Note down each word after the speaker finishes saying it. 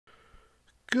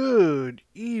Good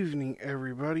evening,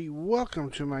 everybody.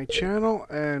 Welcome to my channel,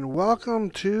 and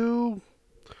welcome to,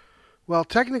 well,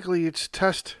 technically it's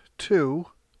Test 2.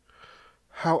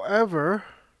 However,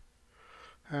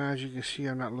 as you can see,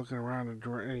 I'm not looking around in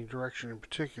any direction in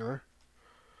particular.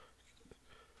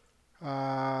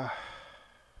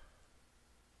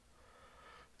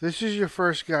 This is your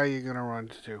first guy you're going to run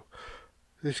into.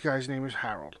 This guy's name is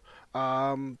Harold.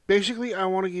 Basically, I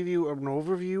want to give you an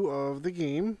overview of the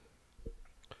game,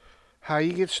 how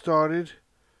you get started,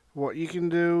 what you can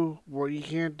do, what you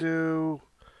can't do,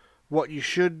 what you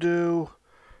should do.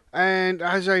 And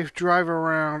as I drive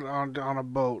around on a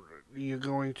boat, you're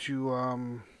going to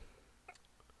want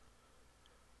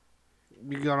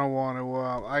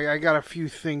to. I got a few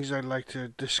things I'd like to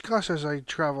discuss as I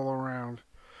travel around.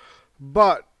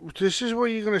 But this is where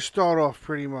you're going to start off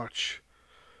pretty much.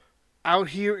 Out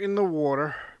here in the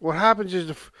water, what happens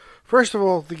is, first of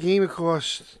all, the game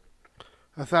costs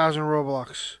 1,000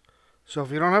 Robux. So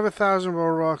if you don't have 1,000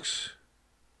 Robux,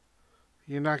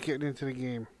 you're not getting into the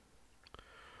game.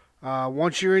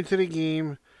 Once you're into the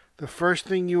game, the first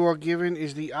thing you are given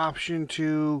is the option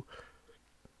to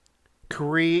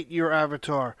create your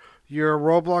avatar. Your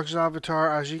Roblox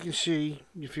avatar, as you can see,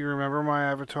 if you remember my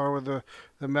avatar with the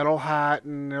metal hat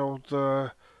and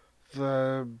the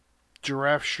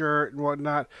giraffe shirt and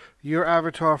whatnot, your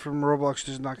avatar from Roblox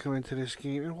does not come into this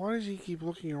game. And why does he keep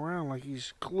looking around like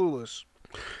he's clueless?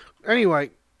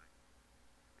 Anyway,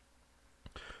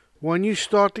 when you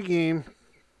start the game,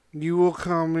 you will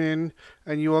come in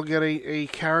and you will get a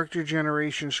character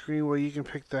generation screen where you can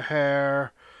pick the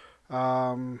hair,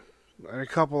 and a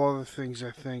couple other things, I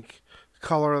think.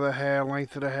 Color of the hair,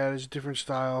 length of the hair, there's different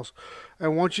styles.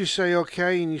 And once you say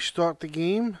okay and you start the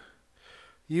game,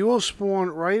 you will spawn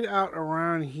right out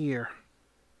around here.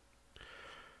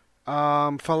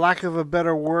 For lack of a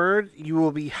better word, you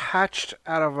will be hatched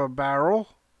out of a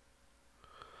barrel.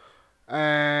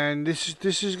 And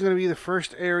this is going to be the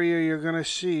first area you're going to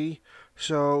see.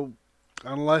 So,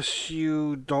 unless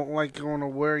you don't like going to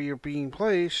where you're being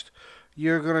placed,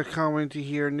 you're going to come into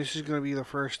here, and this is going to be the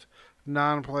first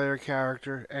non-player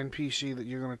character, NPC, that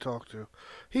you're going to talk to.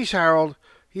 He's Harold.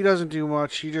 He doesn't do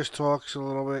much. He just talks a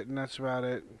little bit, and that's about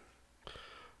it.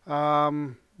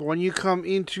 When you come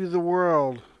into the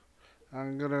world,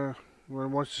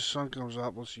 once the sun comes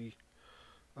up, we'll see.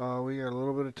 We got a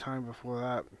little bit of time before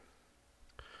that.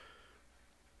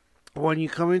 When you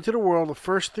come into the world, the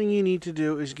first thing you need to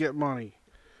do is get money.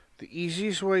 The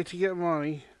easiest way to get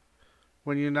money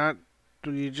when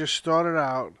you just started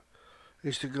out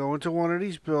is to go into one of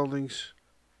these buildings,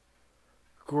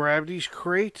 grab these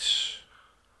crates,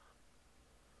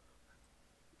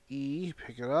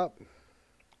 pick it up,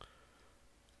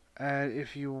 and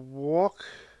if you walk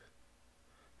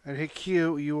and hit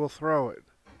Q, you will throw it,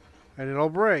 and it'll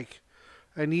break.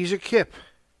 And these are kip.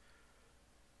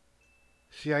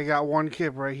 See, I got one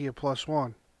kip right here,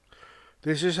 +1.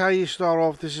 This is how you start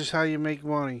off. This is how you make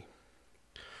money.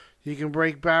 You can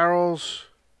break barrels.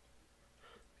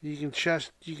 You can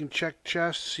check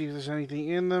chests, see if there's anything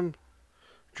in them.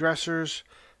 Dressers.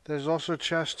 There's also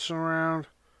chests around.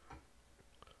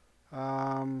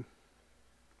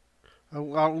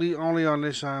 Only on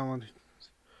this island.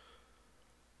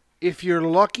 If you're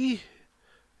lucky,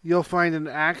 you'll find an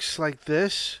axe like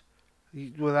this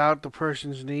without the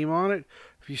person's name on it.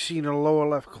 If you see in the lower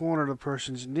left corner, the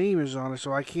person's name is on it,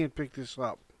 so I can't pick this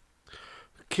up.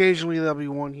 Occasionally there'll be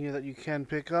one here that you can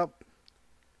pick up,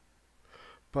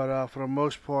 but for the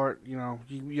most part,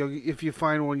 if you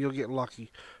find one, you'll get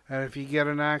lucky. And if you get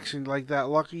an axe like that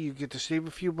lucky, you get to save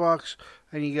a few bucks,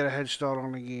 and you get a head start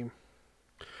on the game.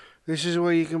 This is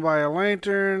where you can buy a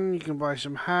lantern, you can buy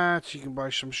some hats, you can buy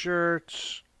some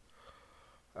shirts.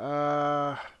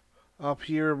 Up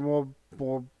here, more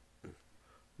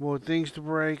things to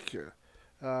break. You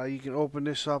can open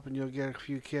this up and you'll get a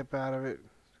few kip out of it.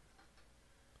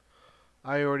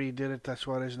 I already did it, that's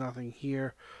why there's nothing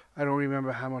here. I don't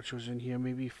remember how much was in here.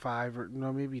 Maybe 5 or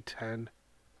no, maybe 10.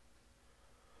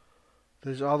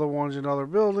 There's other ones in other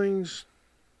buildings.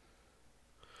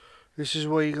 This is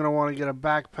where you're going to want to get a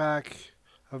backpack.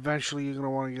 Eventually you're going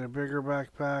to want to get a bigger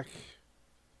backpack.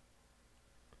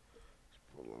 Let's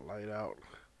pull the light out.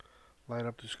 Light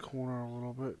up this corner a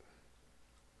little bit.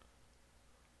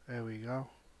 There we go.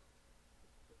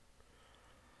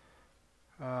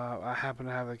 I happen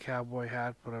to have the cowboy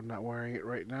hat, but I'm not wearing it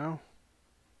right now.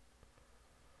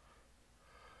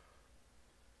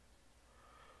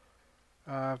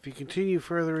 If you continue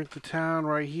further into town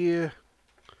right here,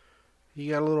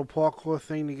 you got a little parkour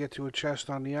thing to get to a chest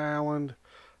on the island.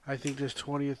 I think there's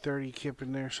 20 or 30 kip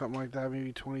in there, something like that,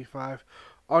 maybe 25.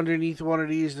 Underneath one of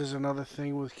these, there's another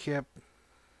thing with Kip.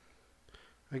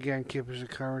 Again, Kip is a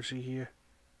currency here.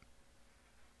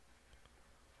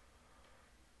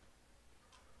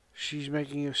 She's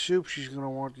making a soup. She's going to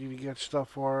want you to get stuff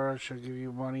for her. She'll give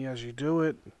you money as you do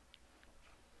it.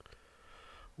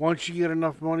 Once you get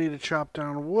enough money to chop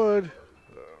down wood,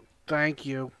 thank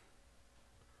you.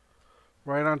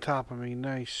 Right on top of me.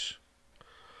 Nice.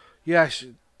 Yes,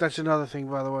 that's another thing,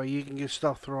 by the way. You can get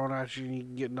stuff thrown at you and you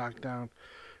can get knocked down.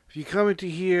 If you come into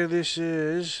here, this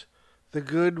is the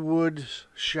Good Woods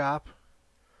shop.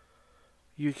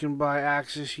 You can buy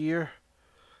axes here.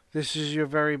 This is your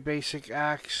very basic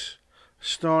axe.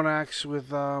 Stone axe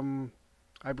with,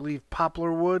 I believe,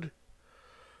 poplar wood.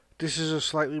 This is a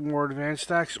slightly more advanced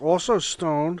axe. Also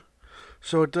stone.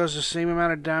 So it does the same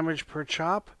amount of damage per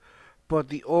chop. But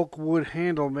the oak wood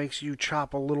handle makes you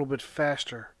chop a little bit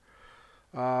faster.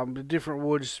 The different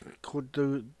woods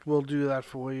will do that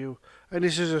for you. And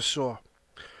this is a saw.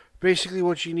 Basically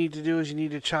what you need to do is you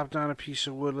need to chop down a piece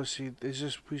of wood. Let's see, is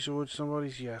this piece of wood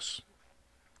somebody's? Yes.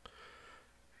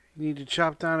 You need to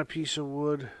chop down a piece of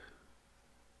wood.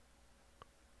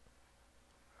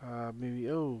 Maybe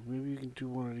you can do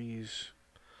one of these.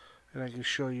 And I can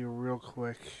show you real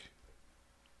quick.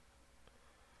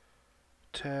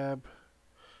 Tab.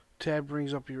 Tab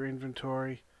brings up your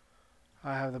inventory.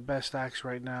 I have the best axe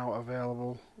right now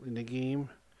available in the game.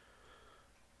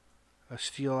 A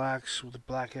steel axe with a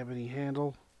black ebony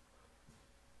handle.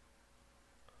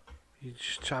 You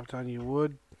just chop down your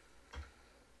wood.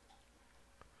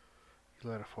 You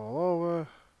let it fall over.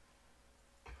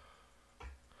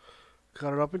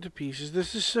 Cut it up into pieces.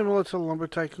 This is similar to Lumber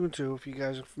Tycoon 2, if you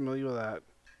guys are familiar with that.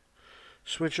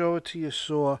 Switch over to your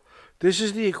saw. This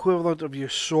is the equivalent of your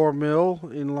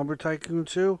sawmill in Lumber Tycoon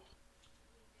 2.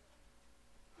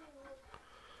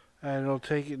 And it'll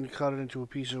take it and cut it into a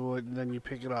piece of wood, and then you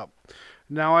pick it up.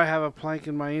 Now I have a plank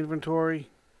in my inventory.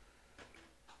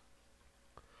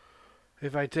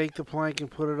 If I take the plank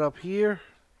and put it up here,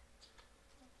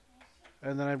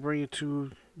 and then I bring it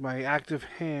to my active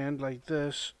hand like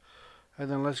this, and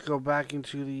then let's go back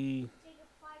into the...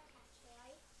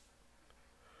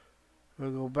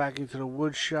 We'll go back into the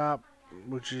wood shop,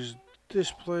 which is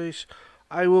this place.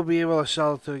 I will be able to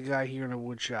sell it to the guy here in the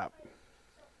wood shop.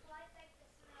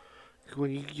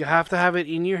 When you have to have it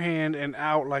in your hand and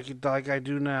out like I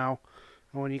do now.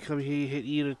 And when you come here, you hit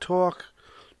E to talk,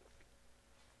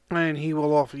 and he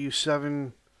will offer you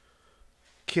 7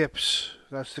 kips.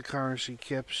 That's the currency,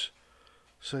 kips,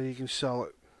 so you can sell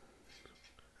it.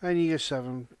 And you get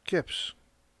 7 kips.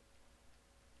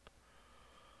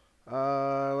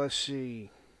 Let's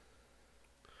see.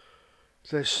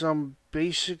 There's some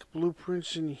basic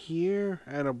blueprints in here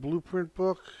and a blueprint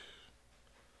book.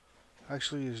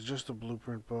 Actually, it's just a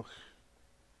blueprint book.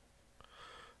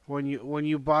 When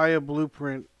you buy a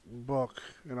blueprint book,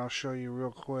 and I'll show you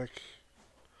real quick.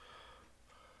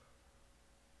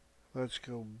 Let's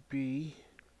go B.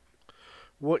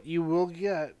 What you will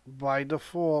get by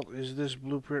default is this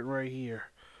blueprint right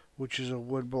here, which is a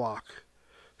wood block.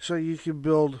 So you can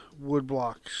build wood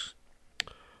blocks.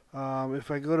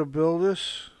 If I go to build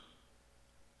this,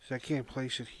 see, I can't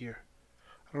place it here.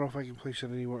 I don't know if I can place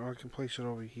it anywhere, or I can place it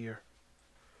over here.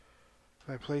 If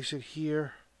I place it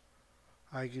here,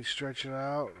 I can stretch it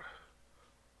out.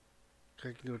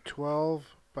 I can go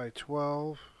 12 by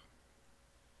 12.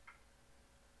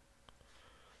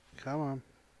 Come on.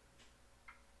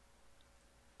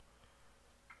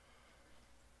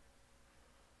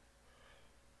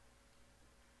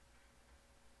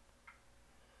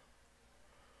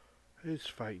 It's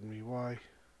fighting me. Why?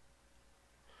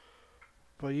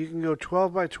 But you can go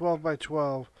 12 by 12 by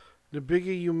 12. The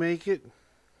bigger you make it,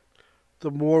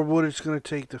 the more wood it's going to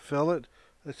take to fill it.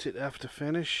 Let's hit F to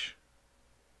finish.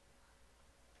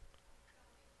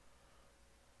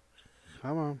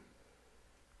 Come on.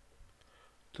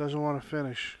 Doesn't want to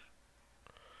finish.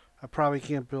 I probably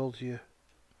can't build here.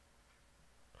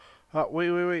 Oh,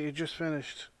 wait. It just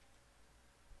finished.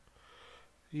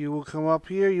 You will come up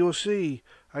here. You'll see.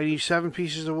 I need 7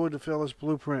 pieces of wood to fill this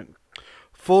blueprint.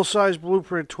 Full-size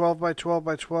blueprint, 12 by 12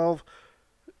 by 12.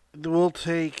 It will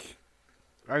take,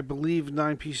 I believe,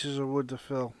 9 pieces of wood to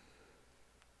fill.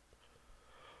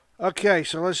 Okay,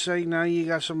 so let's say now you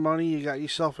got some money. You got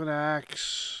yourself an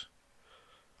axe.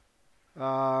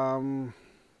 You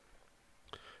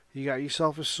got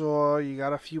yourself a saw. You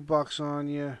got a few bucks on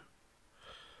you.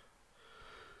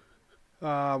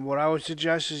 What I would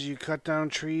suggest is you cut down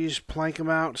trees, plank them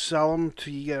out, sell them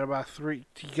till you get about you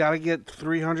gotta get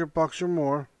 300 bucks or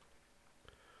more.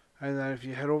 And then if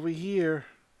you head over here,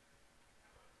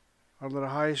 under the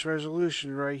highest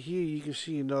resolution right here, you can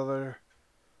see another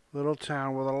little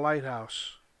town with a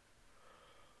lighthouse.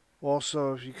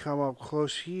 Also, if you come up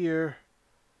close here,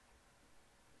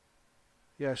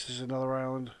 yes, there's another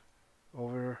island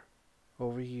over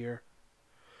here.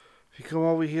 If you come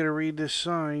over here to read this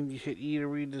sign, you hit E to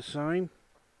read the sign,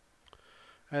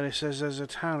 and it says there's a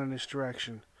town in this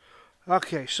direction.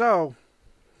 Okay, so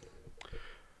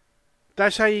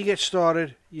that's how you get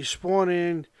started. You spawn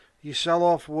in, you sell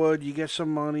off wood, you get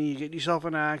some money, you get yourself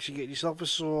an axe, you get yourself a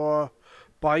saw,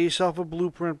 buy yourself a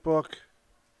blueprint book.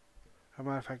 As a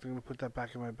matter of fact, I'm going to put that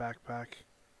back in my backpack.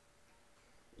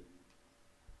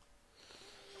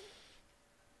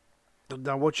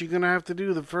 Now, what you're going to have to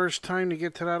do the first time to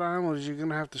get to that island is you're going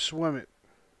to have to swim it.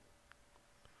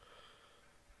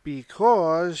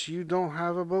 Because you don't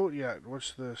have a boat yet.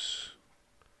 What's this?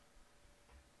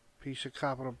 Piece of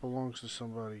copper that belongs to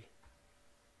somebody.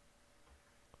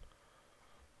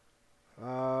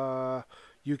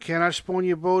 You cannot spawn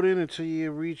your boat in until you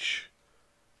reach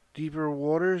deeper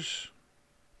waters.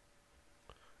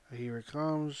 Here it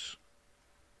comes.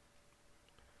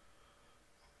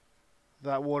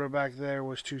 That water back there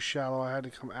was too shallow. I had to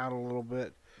come out a little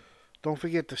bit. Don't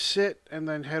forget to sit and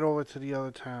then head over to the other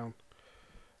town.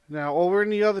 Now, over in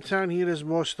the other town here, there's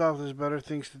more stuff. There's better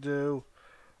things to do.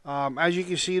 As you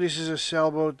can see, this is a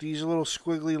sailboat. These little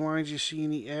squiggly lines you see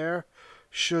in the air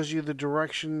shows you the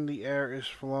direction the air is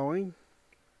flowing.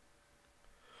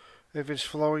 If it's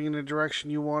flowing in the direction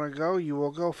you want to go, you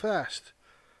will go fast.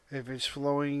 If it's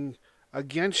flowing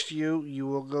against you, you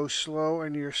will go slow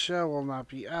and your sail will not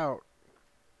be out.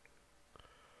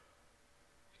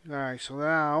 Alright, so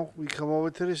now we come over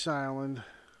to this island.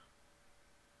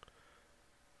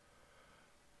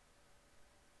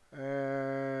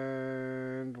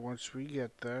 And once we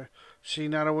get there, see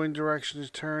now the wind direction is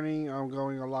turning. I'm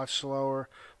going a lot slower.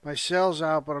 My sail's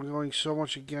out, but I'm going so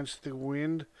much against the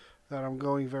wind that I'm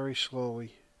going very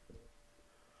slowly.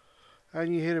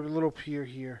 And you hit a little pier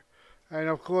here. And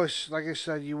of course, like I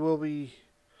said, you will be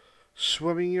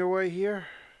swimming your way here.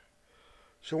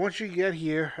 So once you get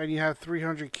here and you have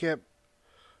 300 kip,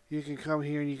 you can come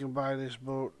here and you can buy this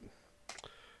boat.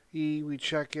 E, we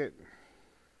check it.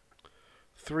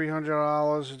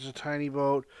 $300. It's a tiny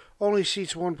boat. Only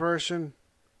seats one person.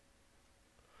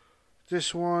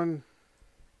 This one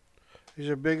is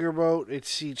a bigger boat. It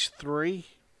seats 3.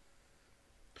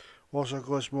 Also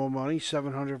costs more money.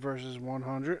 700 versus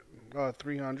 300.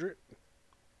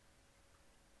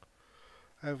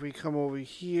 If we come over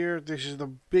here, this is the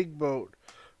big boat.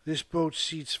 This boat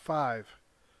seats 5.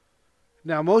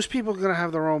 Now, most people are going to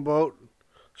have their own boat.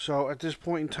 So, at this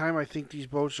point in time, I think these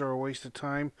boats are a waste of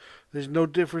time. There's no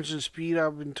difference in speed,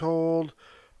 I've been told.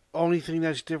 Only thing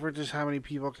that's different is how many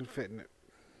people can fit in it.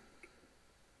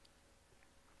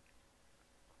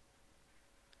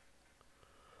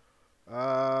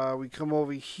 We come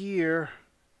over here.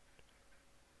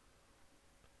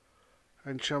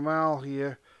 And Chamal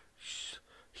here.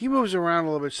 He moves around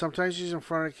a little bit. Sometimes he's in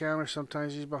front of the counter.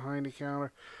 Sometimes he's behind the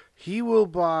counter. He will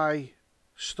buy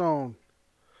stone.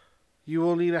 You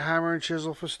will need a hammer and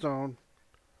chisel for stone.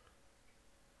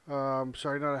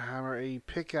 Sorry, not a hammer. A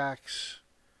pickaxe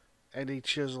and a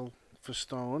chisel for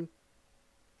stone.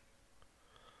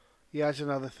 Yeah, that's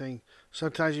another thing.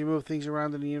 Sometimes you move things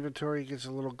around in the inventory. It gets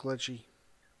a little glitchy.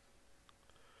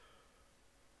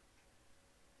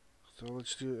 So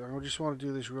let's do... I just want to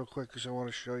do this real quick because I want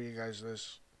to show you guys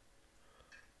this.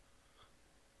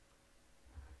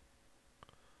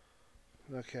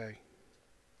 Okay.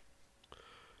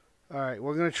 Alright,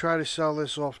 we're going to try to sell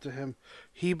this off to him.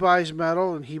 He buys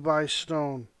metal and he buys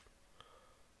stone.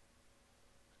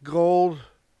 Gold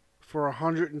for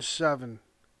 107.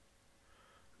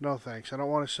 No thanks, I don't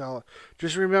want to sell it.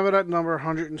 Just remember that number,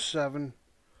 107.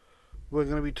 We're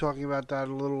going to be talking about that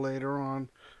a little later on.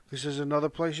 This is another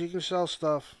place you can sell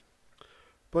stuff.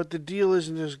 But the deal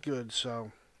isn't as good,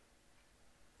 so.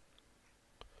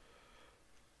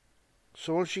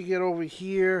 So once you get over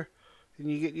here and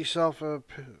you get yourself a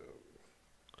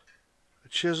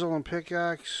chisel and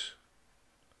pickaxe,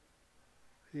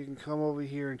 you can come over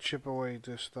here and chip away at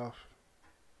this stuff.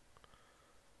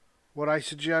 What I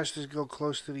suggest is go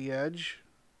close to the edge.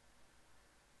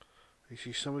 You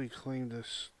see somebody claimed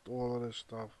all of this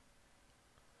stuff.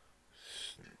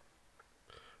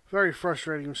 Very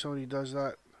frustrating when somebody does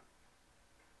that.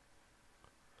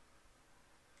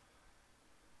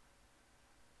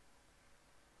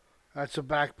 That's a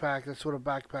backpack. That's what a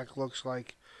backpack looks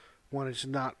like when it's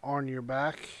not on your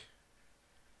back.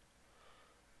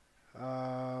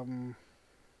 A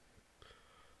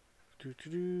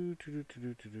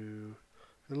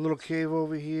little cave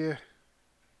over here.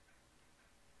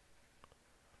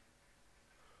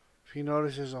 If you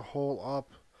notice, there's a hole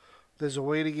up. There's a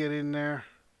way to get in there,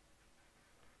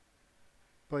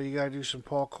 but you gotta do some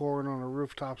parkouring on the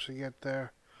rooftops to get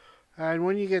there. And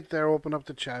when you get there, open up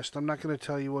the chest. I'm not gonna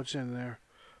tell you what's in there,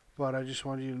 but I just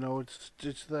want you to know it's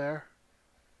there.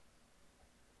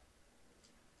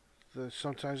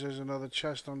 Sometimes there's another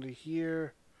chest under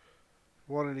here.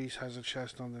 One of these has a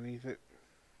chest underneath it.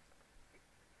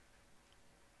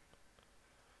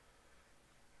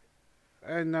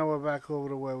 And now we're back over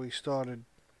to where we started,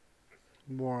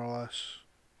 more or less.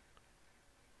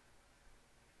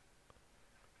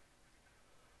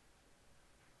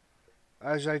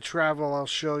 As I travel, I'll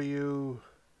show you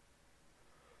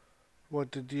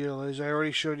what the deal is. I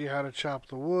already showed you how to chop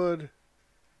the wood.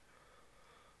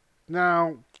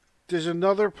 Now, there's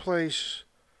another place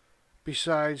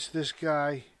besides this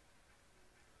guy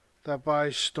that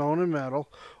buys stone and metal.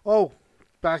 Oh,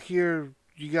 back here,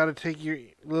 you got to take your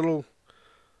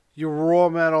raw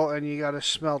metal and you got to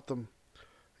smelt them.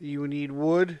 You need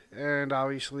wood and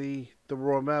obviously the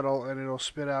raw metal, and it'll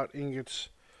spit out ingots.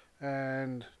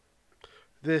 And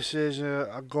this is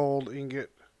a gold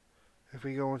ingot. If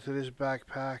we go into this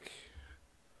backpack,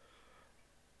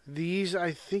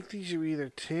 I think these are either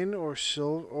tin or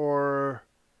silver or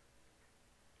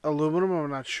aluminum,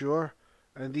 I'm not sure.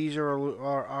 And these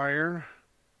are iron.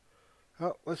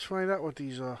 Oh, let's find out what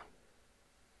these are.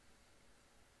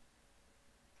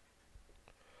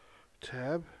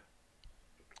 Tab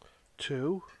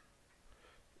 2.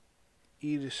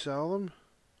 E to sell them.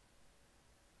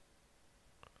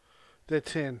 They're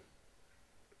tin.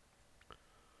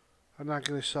 I'm not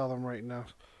going to sell them right now.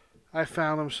 I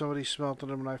found them. Somebody smelted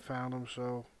them and I found them,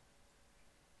 so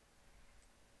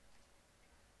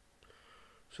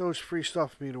it's free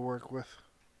stuff for me to work with.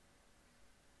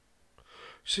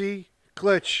 See?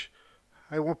 Glitch.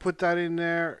 I won't put that in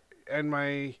there and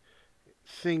my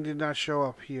thing did not show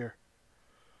up here.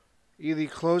 Either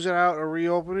close it out or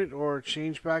reopen it, or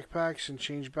change backpacks and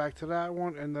change back to that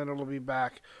one, and then it'll be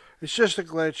back. It's just a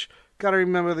glitch. Gotta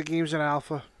remember the game's in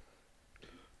alpha.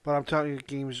 But I'm telling you, the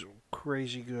game's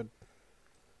crazy good.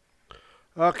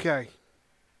 Okay.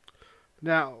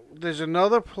 Now, there's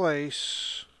another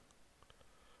place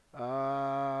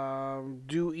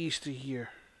due east of here.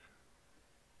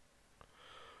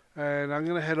 And I'm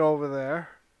going to head over there.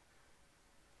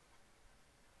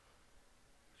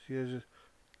 See,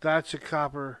 that's a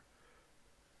copper.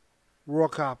 Raw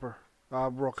copper. Raw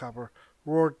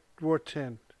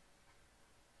tin.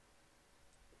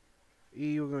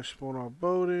 We're going to spawn our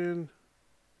boat in.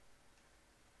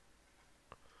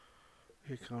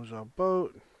 Here comes our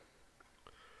boat.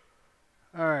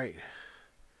 Alright.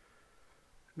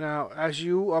 Now, as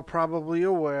you are probably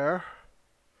aware,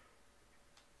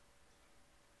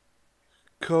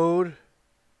 Code,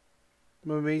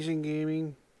 Amazing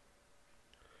Gaming,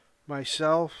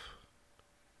 myself,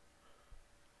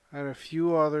 and a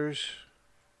few others,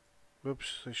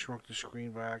 whoops, I shrunk the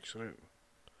screen by accident,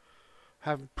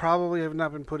 have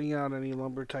not been putting out any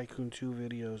Lumber Tycoon 2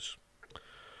 videos.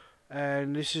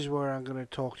 And this is where I'm going to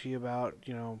talk to you about,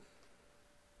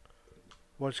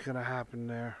 what's going to happen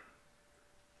there.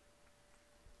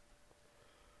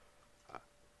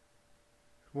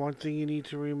 One thing you need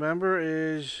to remember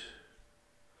is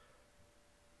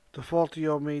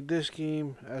Defaultio made this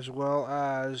game as well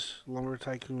as Lumber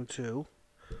Tycoon 2,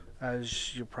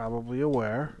 as you're probably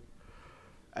aware.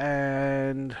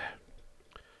 And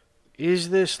is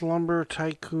this Lumber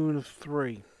Tycoon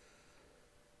 3?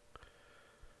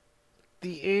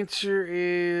 The answer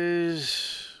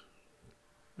is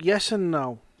yes and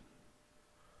no.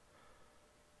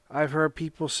 I've heard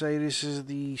people say this is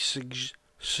the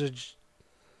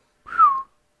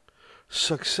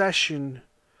succession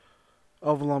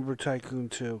of Lumber Tycoon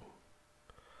 2.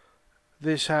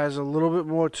 This has a little bit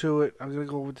more to it. I'm going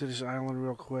to go over to this island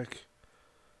real quick,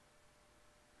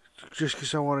 just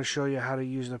because I want to show you how to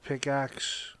use the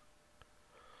pickaxe.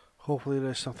 Hopefully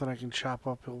there's something I can chop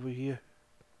up over here.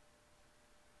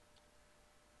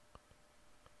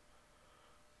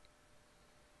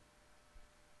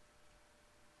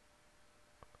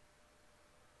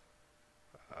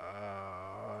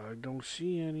 I don't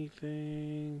see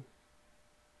anything.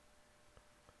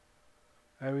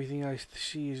 Everything I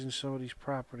see is in somebody's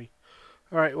property.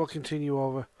 Alright, we'll continue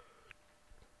over.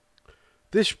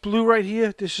 This blue right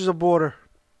here, this is a border.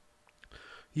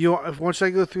 Once I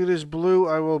go through this blue,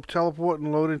 I will teleport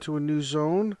and load into a new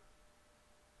zone.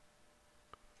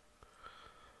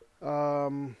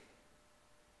 I'll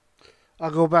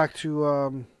go back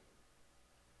to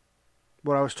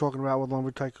what I was talking about with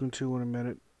Lumber Tycoon 2 in a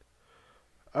minute.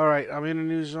 Alright, I'm in a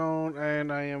new zone and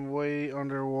I am way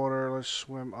underwater. Let's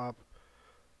swim up.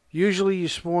 Usually you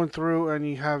spawn through and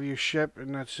you have your ship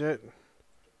and that's it.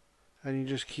 And you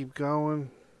just keep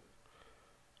going.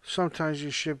 Sometimes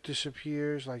your ship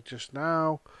disappears, like just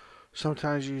now.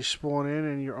 Sometimes you spawn in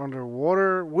and you're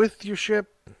underwater with your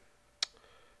ship.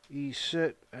 You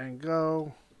sit and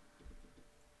go.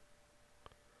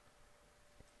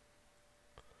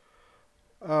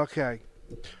 Okay.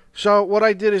 So what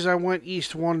I did is I went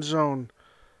east one zone.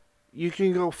 You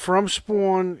can go from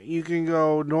spawn, you can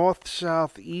go north,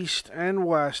 south, east, and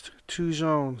west, 2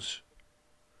 zones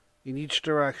in each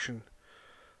direction.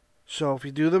 So if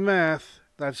you do the math,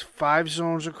 that's 5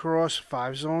 zones across,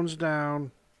 5 zones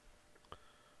down.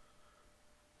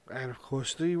 And of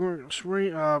course the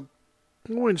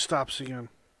wind stops again.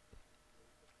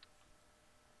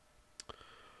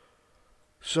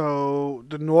 So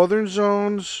the northern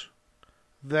zones,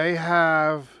 they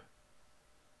have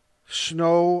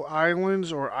snow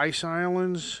islands or ice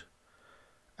islands,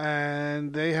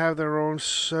 and they have their own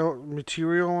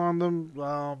material on them.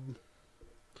 Let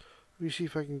me see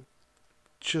if I can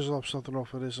chisel up something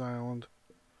off of this island.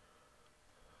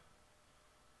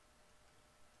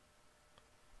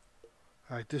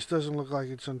 Alright, this doesn't look like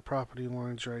it's on property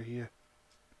lines right here.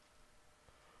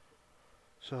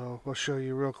 So I'll show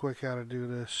you real quick how to do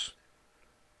this.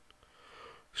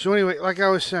 So anyway, like I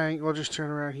was saying, we'll just turn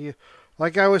around here.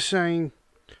 Like I was saying,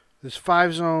 there's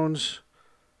 5 zones.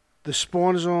 The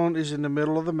spawn zone is in the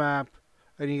middle of the map,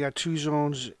 and you got 2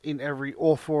 zones in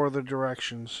all 4 of the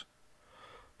directions.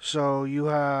 So you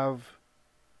have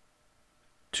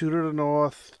 2 to the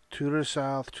north, 2 to the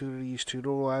south, 2 to the east, 2 to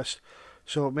the west.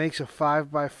 So it makes a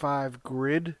 5x5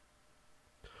 grid.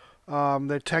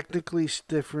 They're technically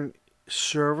different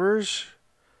servers,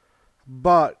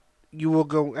 but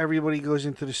everybody goes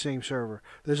into the same server.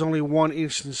 There's only one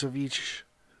instance of each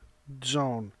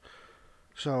zone.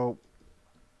 So,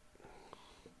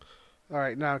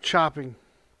 alright, now chopping.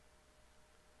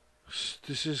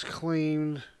 This is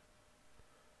cleaned.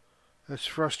 That's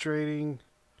frustrating.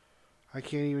 I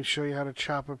can't even show you how to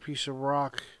chop a piece of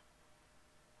rock.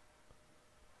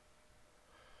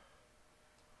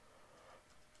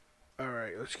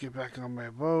 Alright, let's get back on my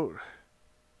boat.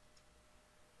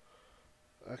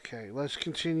 Okay, let's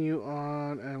continue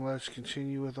on and let's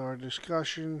continue with our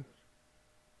discussion.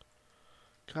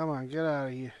 Come on, get out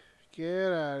of here.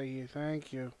 Get out of here,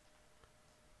 thank you.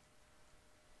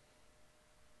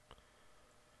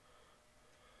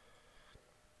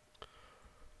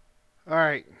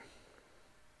 Alright.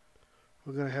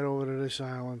 We're going to head over to this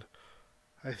island.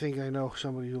 I think I know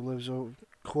somebody who lives over,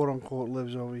 quote unquote,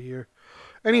 lives over here.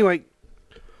 Anyway,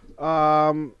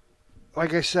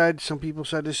 like I said, some people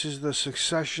said this is the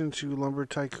succession to Lumber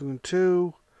Tycoon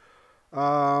 2.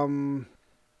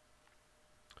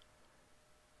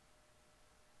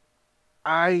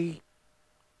 I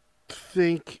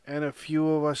think, and a few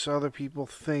of us other people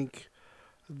think,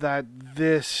 that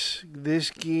this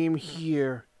game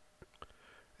here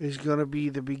is going to be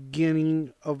the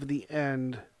beginning of the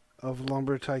end of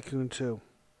Lumber Tycoon 2.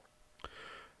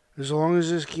 As long as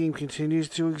this game continues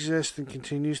to exist and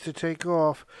continues to take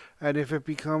off, and if it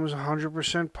becomes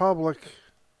 100% public,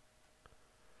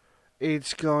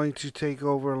 it's going to take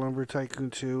over Lumber Tycoon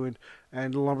 2,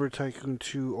 and Lumber Tycoon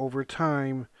 2 over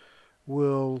time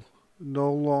will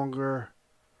no longer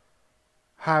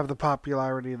have the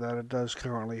popularity that it does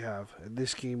currently have. And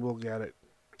this game will get it.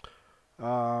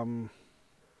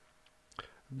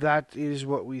 That is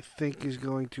what we think is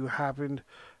going to happen.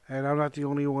 And I'm not the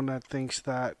only one that thinks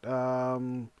that.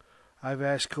 I've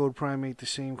asked Code Primate the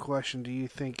same question. Do you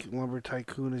think Lumber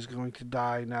Tycoon is going to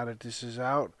die now that this is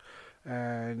out?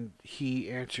 And he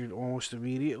answered almost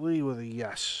immediately with a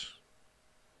yes.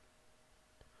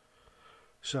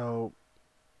 So,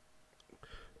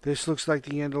 this looks like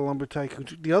the end of Lumber Tycoon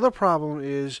 2. The other problem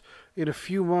is, in a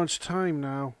few months' time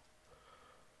now,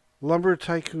 Lumber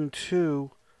Tycoon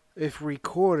 2, if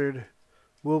recorded,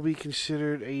 will be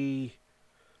considered a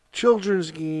children's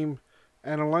game,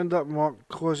 and it'll end up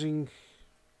causing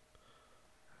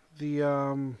the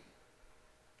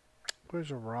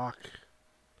where's a rock?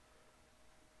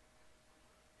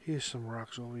 Here's some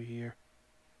rocks over here.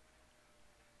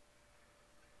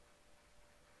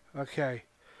 Okay,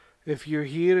 if you're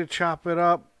here to chop it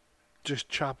up, just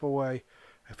chop away.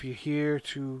 If you're here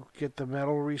to get the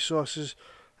metal resources,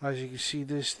 as you can see,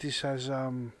 this has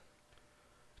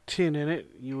tin in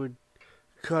it. You would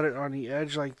cut it on the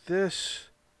edge like this.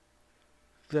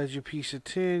 There's your piece of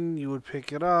tin. You would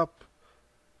pick it up.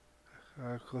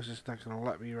 Of course, it's not going to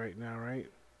let me right now, right?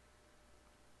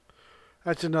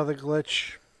 That's another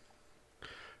glitch.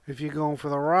 If you're going for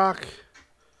the rock,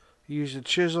 use a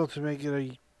chisel to make it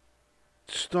a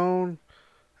stone.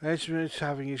 It's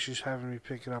having issues having me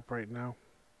pick it up right now.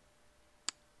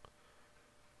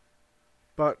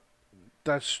 But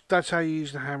that's how you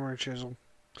use the hammer and chisel.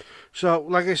 So,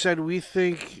 like I said, we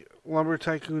think Lumber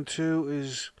Tycoon 2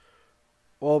 is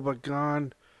all but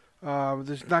gone.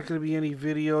 There's not going to be any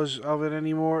videos of it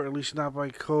anymore, at least not by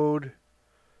code,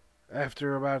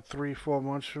 after about 3-4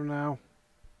 months from now.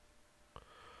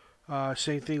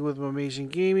 Same thing with Amazing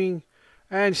Gaming,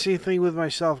 and same thing with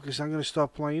myself, because I'm going to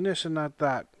start playing this and not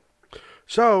that.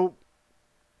 So,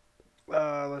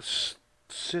 let's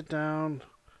sit down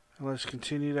and let's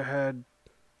continue to head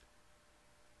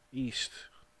east.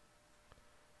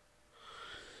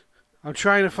 I'm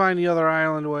trying to find the other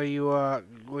island where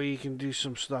you can do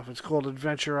some stuff. It's called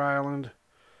Adventure Island.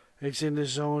 It's in the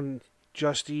zone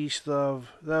just east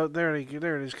of there it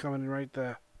is, coming right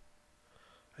there.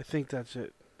 I think that's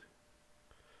it.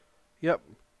 Yep.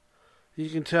 You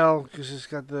can tell because it's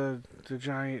got the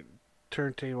giant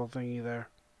turntable thingy there.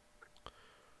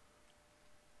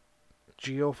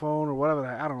 Geophone or whatever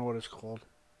I don't know what it's called.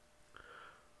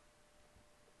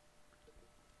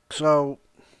 So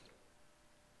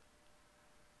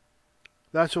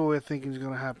that's what we're thinking is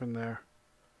going to happen there.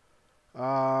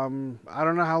 I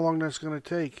don't know how long that's going to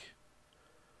take.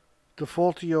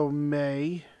 Defaultio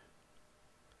may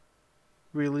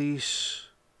release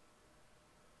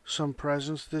some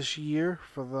presents this year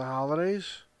for the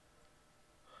holidays.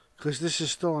 Because this is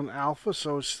still an alpha,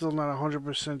 so it's still not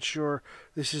 100% sure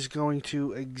this is going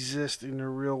to exist in the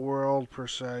real world, per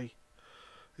se.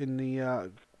 In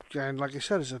the, and like I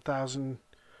said, it's 1,000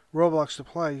 Robux to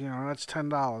play, you know, that's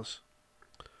 $10.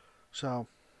 So,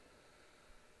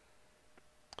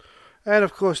 and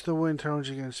of course the wind turns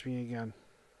against me again.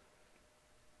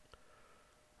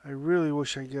 I really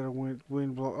wish I get a wind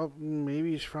blow. Oh,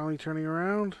 maybe it's finally turning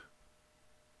around.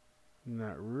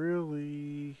 Not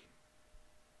really.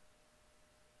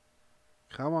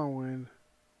 Come on, wind.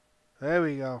 There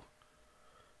we go.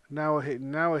 Now we're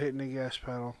hitting the gas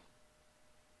pedal.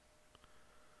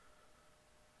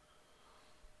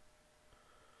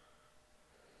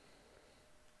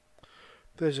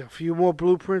 There's a few more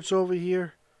blueprints over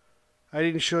here. I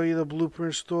didn't show you the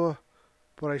blueprint store,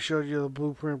 but I showed you the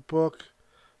blueprint book.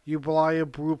 You buy a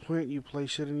blueprint, you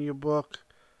place it in your book,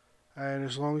 and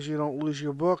as long as you don't lose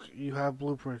your book, you have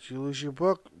blueprints. You lose your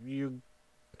book, you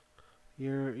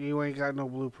ain't got no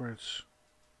blueprints.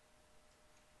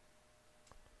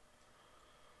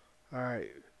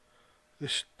 Alright.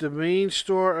 The main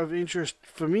store of interest,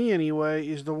 for me anyway,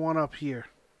 is the one up here.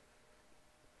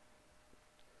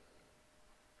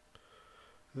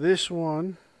 This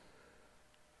one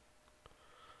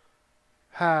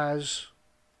has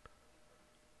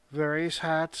various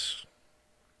hats.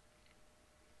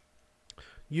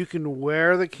 You can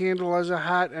wear the candle as a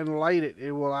hat and light it.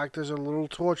 It will act as a little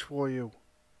torch for you.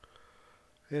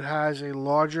 It has a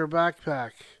larger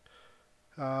backpack.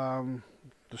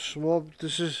 This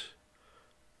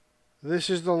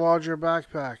is the larger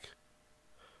backpack.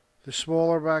 The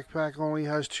smaller backpack only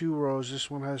has 2 rows. This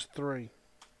one has 3.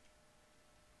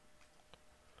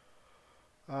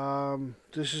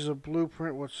 This is a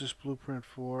blueprint. What's this blueprint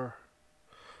for?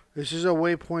 This is a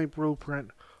waypoint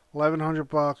blueprint.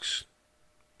 $1,100.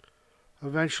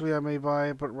 Eventually I may buy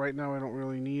it, but right now I don't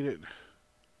really need it.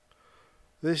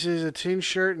 This is a tin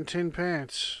shirt and tin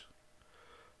pants.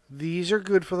 These are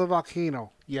good for the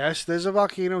volcano. Yes, there's a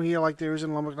volcano here like there is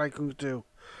in Lumber Tycoon 2.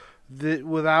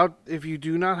 If you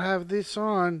do not have this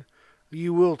on,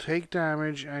 you will take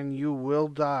damage and you will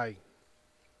die.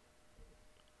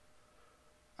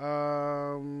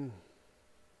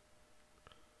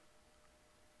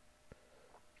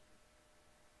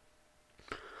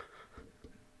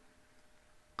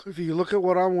 If you look at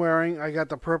what I'm wearing, I got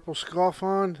the purple scarf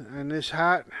on and this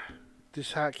hat.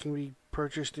 This hat can be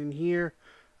purchased in here,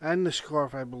 and the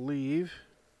scarf, I believe.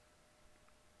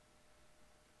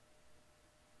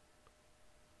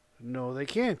 No, they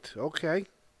can't. Okay.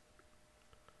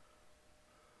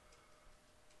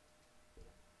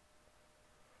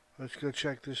 Let's go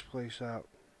check this place out.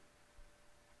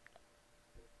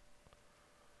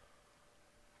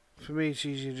 For me, it's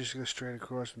easier just to go straight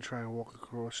across and try and walk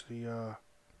across the,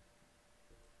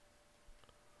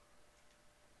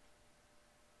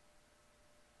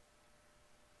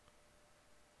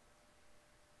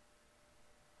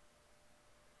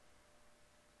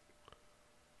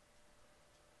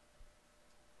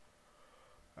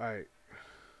 Alright.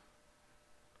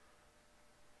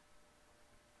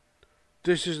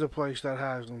 This is the place that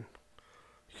has them.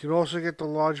 You can also get the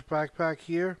large backpack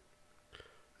here.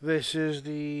 This is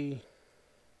the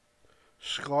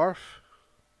scarf.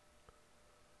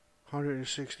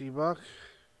 160 bucks.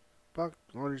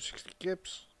 160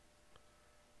 kips.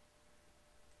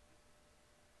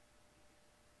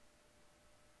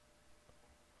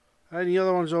 And the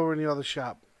other one's over in the other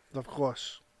shop, of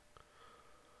course.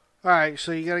 Alright,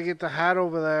 so you gotta get the hat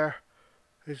over there.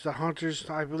 It's the hunter's,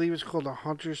 I believe it's called the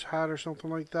hunter's hat or something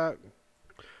like that.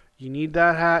 You need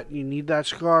that hat, you need that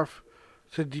scarf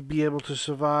to be able to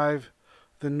survive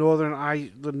the northern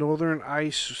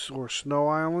ice or snow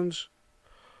islands.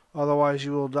 Otherwise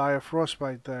you will die of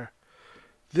frostbite there.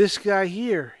 This guy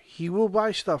here, he will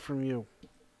buy stuff from you.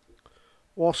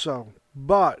 Also,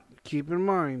 but keep in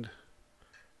mind,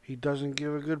 he doesn't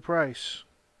give a good price.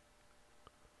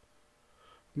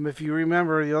 If you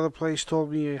remember, the other place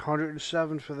told me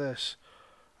 107 for this.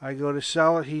 I go to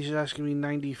sell it, he's asking me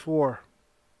 94.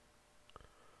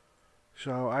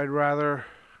 So I'd rather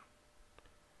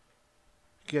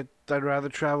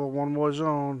travel one more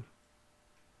zone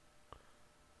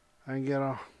and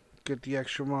get the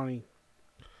extra money.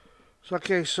 So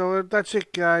okay, so that's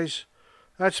it, guys.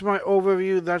 That's my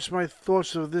overview. That's my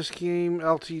thoughts of this game,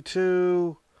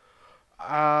 LT2.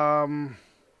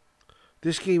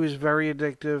 This game is very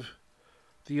addictive.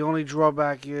 The only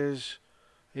drawback is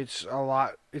it's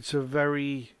a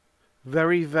very,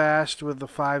 very vast with the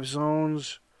 5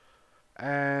 zones.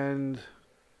 And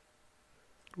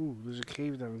ooh, there's a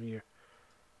cave down here.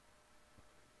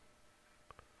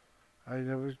 I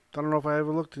don't know if I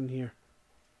ever looked in here.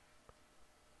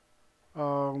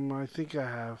 I think I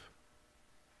have.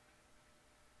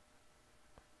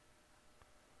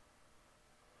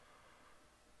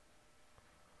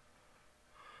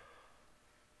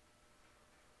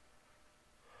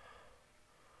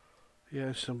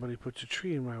 Yeah, somebody puts a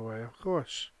tree in my way, of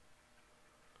course.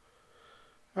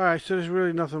 Alright, so there's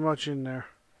really nothing much in there.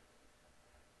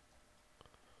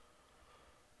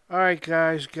 Alright,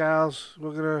 guys, gals,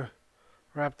 we're gonna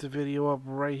wrap the video up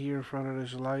right here in front of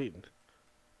this light.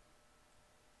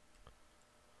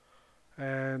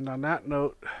 And on that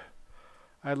note,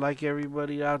 I'd like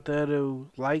everybody out there to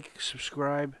like,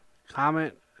 subscribe,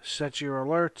 comment, set your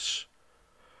alerts.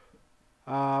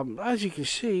 As you can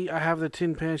see, I have the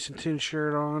tin pants and tin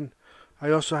shirt on. I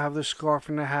also have the scarf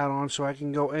and the hat on, so I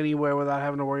can go anywhere without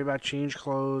having to worry about change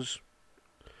clothes.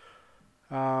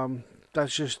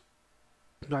 That's just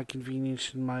my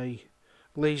convenience and my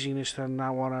laziness to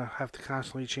not want to have to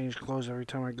constantly change clothes every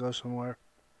time I go somewhere.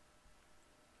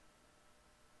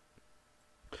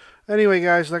 Anyway,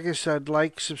 guys, like I said,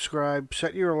 like, subscribe,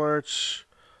 set your alerts.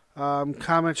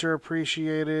 Comments are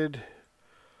appreciated.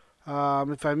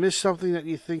 If I missed something that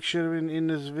you think should have been in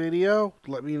this video,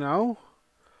 let me know.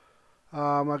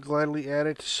 I'll gladly add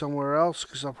it to somewhere else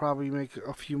because I'll probably make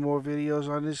a few more videos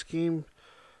on this game.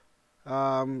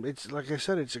 It's like I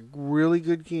said, it's a really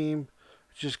good game.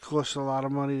 It just costs a lot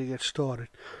of money to get started.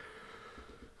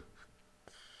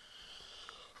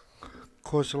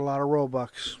 Costs a lot of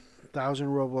Robux. 1,000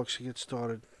 Robux to get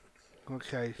started.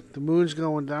 Okay, the moon's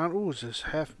going down. Ooh, it's this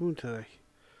half moon today.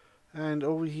 And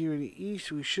over here in the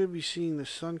east, we should be seeing the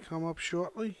sun come up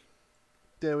shortly.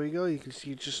 There we go. You can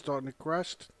see it's just starting to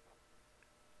crest.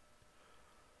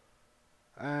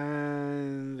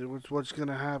 And what's going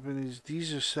to happen is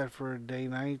these are set for a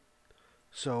day-night.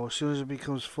 So as soon as it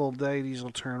becomes full day, these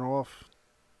will turn off.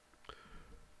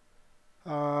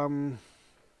 Alright,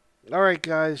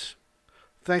 guys.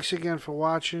 Thanks again for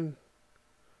watching.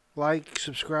 Like,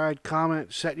 subscribe,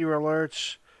 comment, set your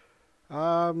alerts.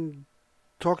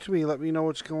 Talk to me. Let me know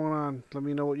what's going on. Let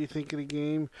me know what you think of the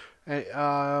game.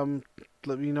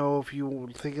 Let me know if you're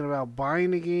thinking about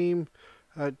buying the game.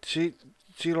 See,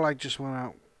 the light just went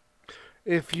out.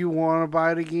 If you want to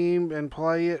buy the game and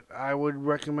play it, I would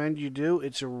recommend you do.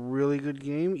 It's a really good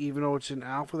game. Even though it's in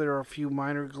alpha, there are a few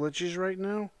minor glitches right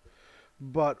now.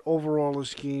 But overall,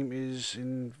 this game is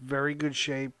in very good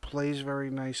shape. Plays very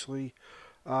nicely.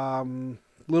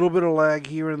 Little bit of lag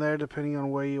here and there depending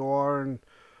on where you are and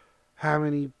how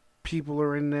many people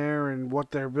are in there and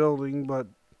what they're building. But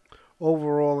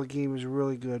overall, the game is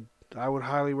really good. I would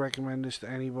highly recommend this to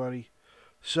anybody.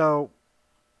 So,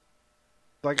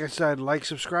 like I said, like,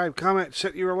 subscribe, comment,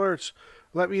 set your alerts.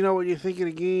 Let me know what you think of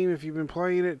the game if you've been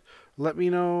playing it. Let me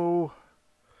know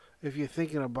if you're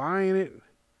thinking of buying it.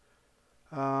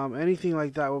 Anything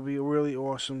like that would be really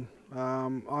awesome.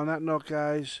 On that note,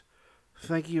 guys,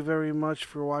 thank you very much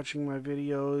for watching my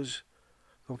videos.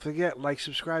 Don't forget, like,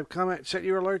 subscribe, comment, set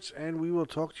your alerts, and we will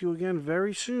talk to you again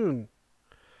very soon.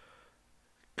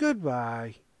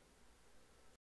 Goodbye.